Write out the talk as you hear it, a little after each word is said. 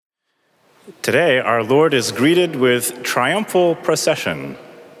Today, our Lord is greeted with triumphal procession.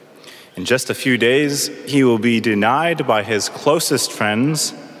 In just a few days, he will be denied by his closest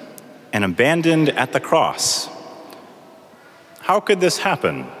friends and abandoned at the cross. How could this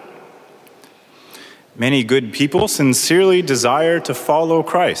happen? Many good people sincerely desire to follow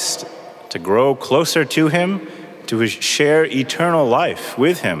Christ, to grow closer to him, to share eternal life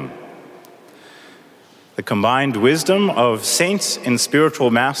with him. The combined wisdom of saints and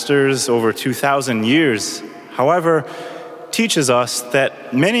spiritual masters over 2,000 years, however, teaches us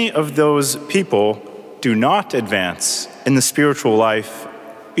that many of those people do not advance in the spiritual life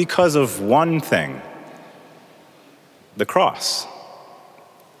because of one thing: the cross.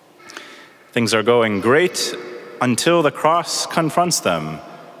 Things are going great until the cross confronts them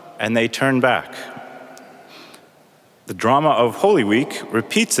and they turn back. The drama of Holy Week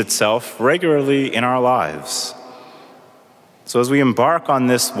repeats itself regularly in our lives. So as we embark on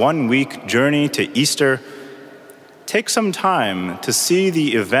this one-week journey to Easter, take some time to see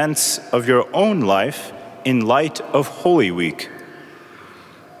the events of your own life in light of Holy Week.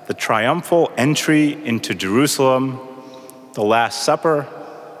 The triumphal entry into Jerusalem, the Last Supper,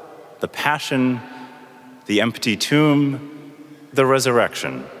 the Passion, the empty tomb, the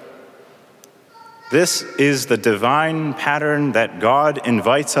resurrection. This is the divine pattern that God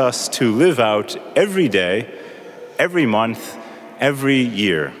invites us to live out every day, every month, every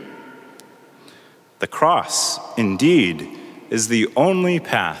year. The cross, indeed, is the only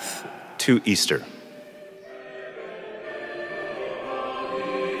path to Easter.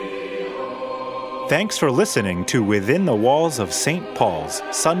 Thanks for listening to Within the Walls of St. Paul's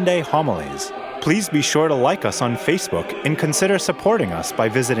Sunday Homilies. Please be sure to like us on Facebook and consider supporting us by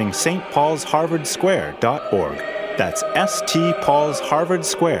visiting stpaulsharvardsquare.org. That's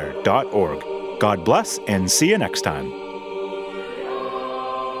stpaulsharvardsquare.org. God bless and see you next time.